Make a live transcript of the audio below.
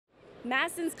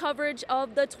MASN's coverage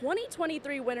of the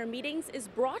 2023 winter meetings is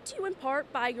brought to you in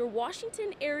part by your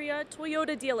Washington area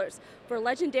Toyota dealers. For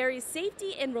legendary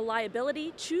safety and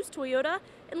reliability, choose Toyota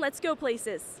and let's go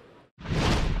places.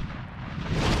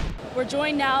 We're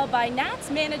joined now by Nats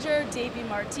manager Davey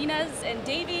Martinez. And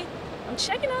Davey, I'm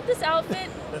checking out this outfit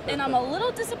and I'm a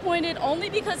little disappointed only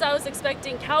because I was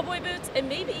expecting cowboy boots and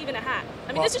maybe even a hat.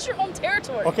 I mean, this is your home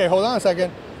territory. Okay, hold on a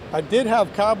second. I did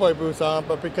have cowboy boots on,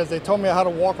 but because they told me how to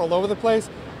walk all over the place,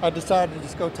 I decided to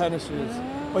just go tennis shoes.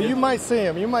 But you might see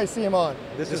them. You might see them on.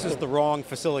 This is the wrong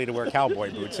facility to wear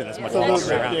cowboy boots in as much as That's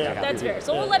walking around. fair. That's fair.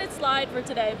 So we'll let it slide for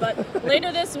today, but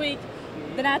later this week,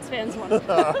 the Nats fans won.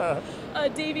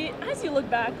 Davey, as you look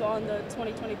back on the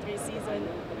 2023 season,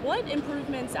 what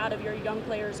improvements out of your young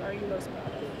players are you most proud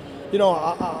of? You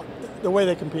know, the way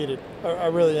they competed, I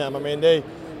really am. I mean, they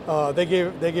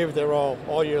gave it their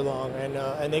all year long,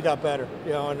 and they got better.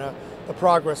 You know, and the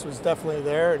progress was definitely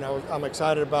there, and I'm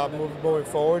excited about moving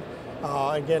forward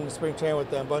and getting the spring training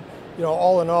with them. But you know,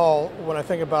 all in all, when I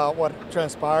think about what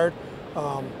transpired,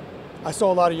 I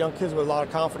saw a lot of young kids with a lot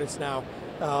of confidence now,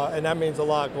 and that means a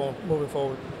lot moving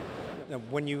forward. Now,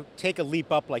 when you take a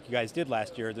leap up like you guys did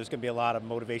last year, there's going to be a lot of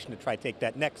motivation to try to take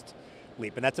that next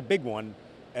leap, and that's a big one,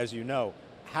 as you know.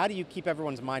 How do you keep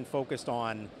everyone's mind focused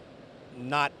on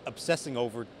not obsessing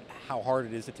over how hard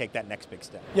it is to take that next big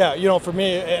step? Yeah, you know, for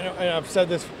me, and I've said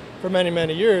this for many,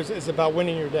 many years, it's about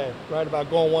winning your day, right? About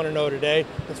going 1-0 today.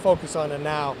 Let's focus on it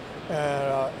now.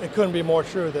 It couldn't be more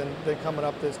true than coming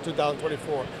up this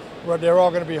 2024. Where they're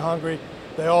all going to be hungry.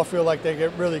 They all feel like they're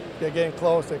getting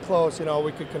close. They're close. You know,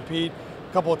 we could compete.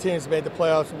 A couple of teams made the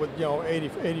playoffs with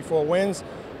 84 wins.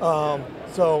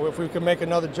 So if we could make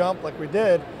another jump like we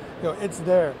did, it's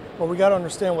there. But we got to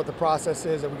understand what the process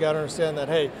is, and we got to understand that,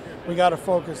 hey, we got to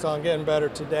focus on getting better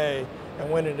today and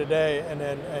winning today,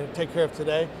 and take care of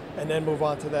today, and then move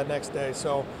on to that next day.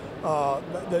 So,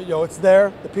 it's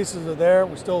there. The pieces are there.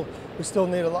 We still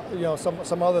need a lot,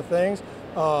 some other things,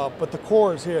 but the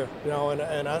core is here.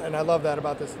 And I love that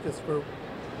about this group.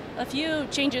 A few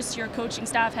changes to your coaching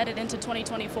staff headed into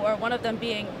 2024, one of them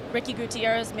being Ricky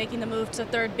Gutierrez making the move to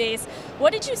third base.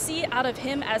 What did you see out of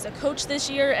him as a coach this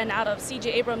year and out of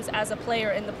C.J. Abrams as a player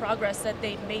in the progress that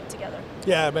they've made together?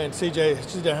 Yeah, I mean, C.J.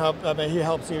 helped. I mean, he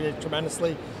helped C.J.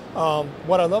 tremendously.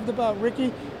 What I loved about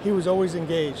Ricky, he was always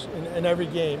engaged in every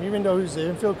game. Even though he was the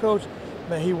infield coach,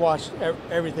 man, he watched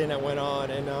everything that went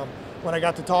on. And when I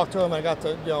got to talk to him, I got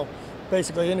to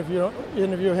basically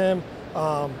interview him.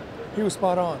 He was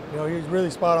spot on. He was really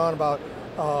spot on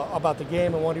about the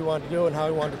game and what he wanted to do and how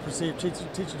he wanted to perceive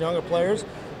teaching younger players.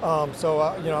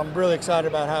 I'm really excited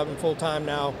about having full time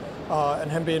now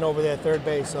and him being over there at third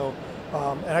base. So,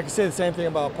 and I can say the same thing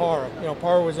about Parra.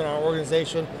 Parra was in our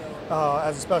organization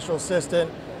as a special assistant.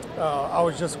 I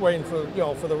was just waiting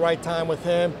for the right time with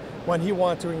him when he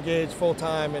wanted to engage full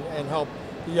time and help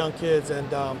the young kids.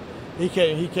 And he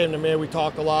came to me. We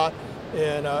talked a lot.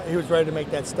 And he was ready to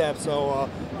make that step. So,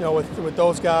 with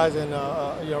those guys and,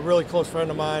 a really close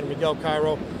friend of mine, Miguel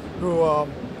Cairo, who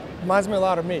reminds me a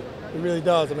lot of me. He really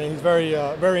does. I mean, he's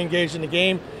very engaged in the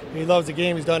game. He loves the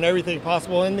game. He's done everything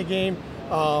possible in the game,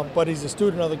 but he's a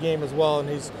student of the game as well. And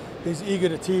he's eager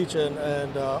to teach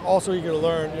and also eager to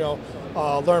learn,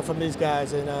 learn from these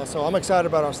guys. And so I'm excited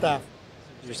about our staff.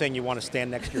 You're saying you want to stand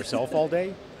next to yourself all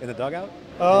day in the dugout?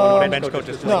 Bench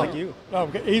coaches just no, like you? No,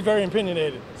 he's very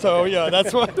opinionated. So yeah,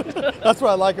 that's what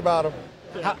I like about him.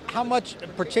 How much,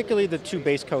 particularly the two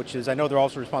base coaches, I know they're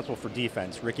also responsible for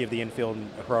defense, Ricky of the infield and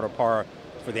Gerardo Parra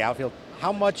for the outfield.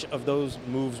 How much of those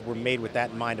moves were made with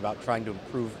that in mind about trying to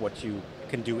improve what you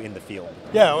can do in the field?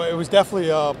 Yeah, it was definitely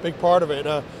a big part of it.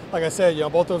 Like I said,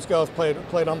 both those guys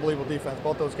played unbelievable defense.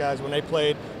 Both those guys, when they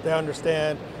played, they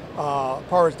understand.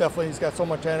 Parra's he's got so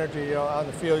much energy on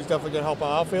the field. He's definitely going to help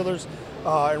our outfielders.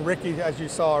 And Ricky, as you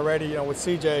saw already, with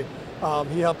CJ,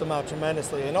 he helped them out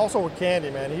tremendously. And also with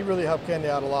Candy, man, he really helped Candy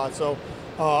out a lot. So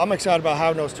I'm excited about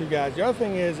having those two guys. The other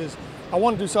thing is I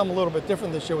want to do something a little bit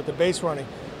different this year with the base running,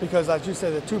 because as you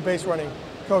said, the two base running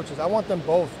coaches, I want them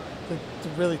both to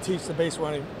really teach the base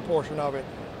running portion of it,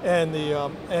 and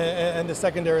the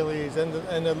secondary leads and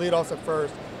the leadoffs at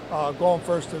first, going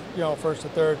first to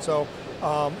third. So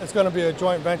it's going to be a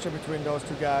joint venture between those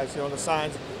two guys, the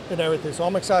signs and everything. So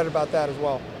I'm excited about that as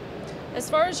well. As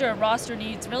far as your roster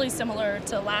needs, really similar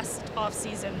to last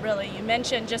offseason, really. You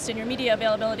mentioned just in your media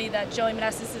availability that Joey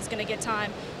Meneses is going to get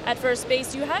time at first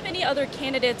base. Do you have any other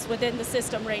candidates within the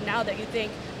system right now that you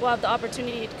think will have the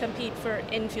opportunity to compete for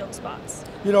infield spots?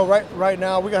 Right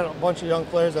now we got a bunch of young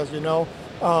players, as you know.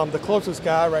 The closest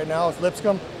guy right now is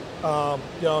Lipscomb.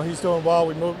 He's doing well.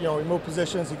 We move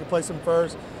positions. He can play some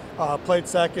first. played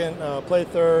second, played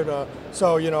third.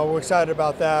 So we're excited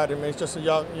about that. I mean, it's just a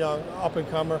young up and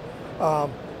comer.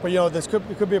 But this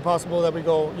could be possible that we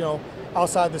go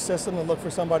outside the system and look for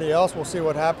somebody else. We'll see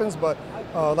what happens. But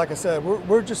like I said,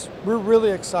 we're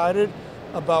really excited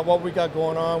about what we got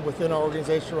going on within our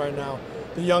organization right now.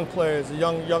 The young players, the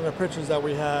younger pitchers that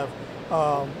we have.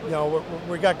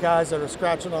 We got guys that are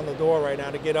scratching on the door right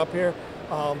now to get up here.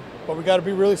 But we got to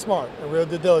be really smart and real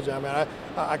diligent. I mean,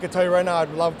 I can tell you right now, I'd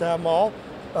love to have them all,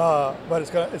 but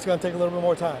it's going to take a little bit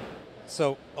more time.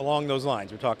 So along those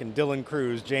lines, we're talking Dylan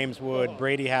Cruz, James Wood,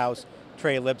 Brady House,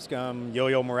 Trey Lipscomb,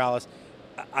 Yo-Yo Morales.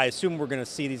 I assume we're going to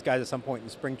see these guys at some point in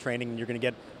spring training, and you're going to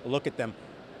get a look at them.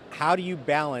 How do you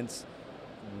balance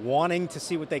wanting to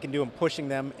see what they can do and pushing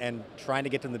them and trying to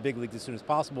get to the big leagues as soon as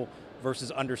possible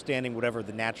versus understanding whatever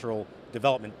the natural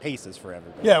development pace is for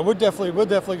everybody? Yeah, we're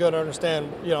definitely going to understand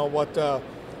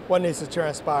what needs to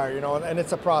transpire, and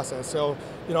it's a process. So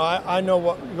I know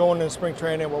what going into spring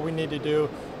training, what we need to do.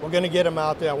 We're going to get them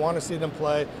out there. I want to see them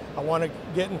play. I want to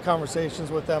get in conversations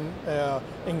with them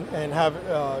and have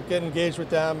get engaged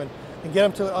with them and get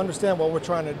them to understand what we're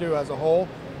trying to do as a whole.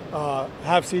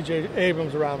 Have C.J.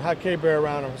 Abrams around, have K-Bear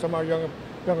around them, some of our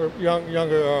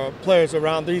younger players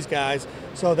around these guys,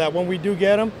 so that when we do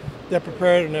get them, they're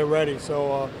prepared and they're ready.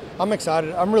 So I'm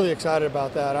excited. I'm really excited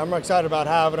about that. I'm excited about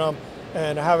having them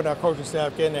and having our coaching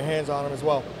staff getting their hands on them as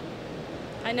well.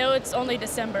 I know it's only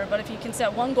December, but if you can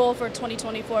set one goal for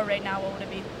 2024 right now, what would it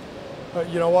be?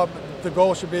 You know what? The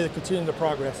goal should be to continue the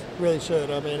progress. Really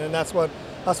should. I mean, and that's what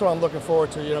I'm looking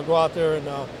forward to. Go out there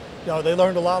and they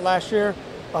learned a lot last year.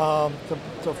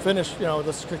 To finish,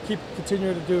 let's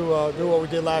continue to do what we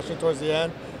did last year towards the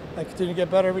end, and continue to get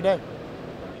better every day.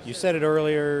 You said it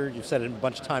earlier. You've said it a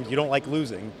bunch of times. You don't like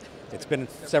losing. It's been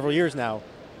several years now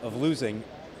of losing.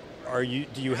 Do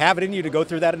you have it in you to go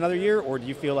through that another year, or do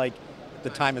you feel like the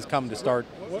time has come to start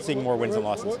seeing more wins and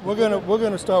losses? We're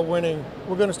gonna start winning.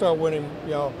 We're gonna start winning.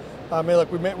 I mean,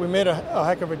 look, we made a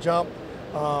heck of a jump,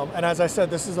 and as I said,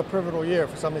 this is a pivotal year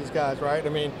for some of these guys, right? I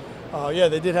mean,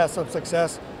 they did have some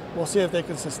success. We'll see if they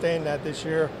can sustain that this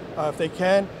year. If they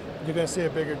can, you're going to see a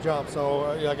bigger jump.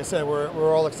 So, like I said,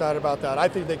 we're all excited about that. I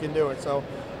think they can do it. So,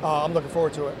 I'm looking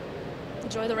forward to it.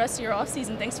 Enjoy the rest of your off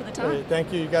season. Thanks for the time. Hey,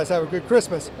 thank you. You guys have a good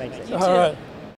Christmas. Thanks. You all too. right.